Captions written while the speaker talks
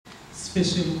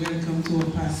Special welcome to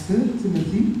our pastor,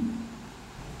 Timothy,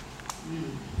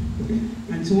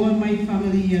 and to all my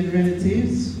family and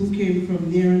relatives who came from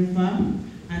near and far,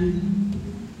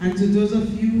 and to those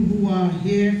of you who are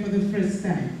here for the first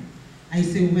time, I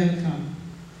say welcome.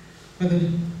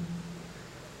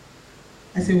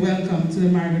 I say welcome to the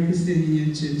Margaret Christian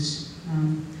Union Church.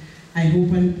 I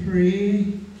hope and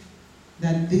pray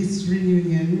that this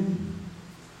reunion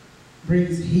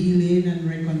brings healing and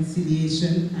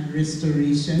reconciliation and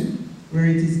restoration where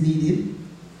it is needed.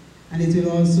 And it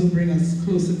will also bring us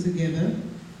closer together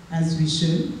as we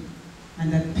should,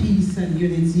 and that peace and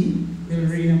unity will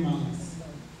reign among us.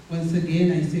 Once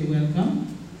again, I say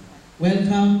welcome.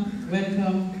 Welcome,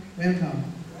 welcome, welcome.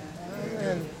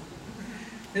 Amen.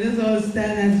 Let us all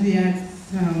stand as we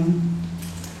ask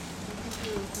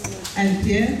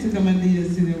Althea to come and lead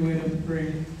us in a word of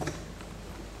prayer.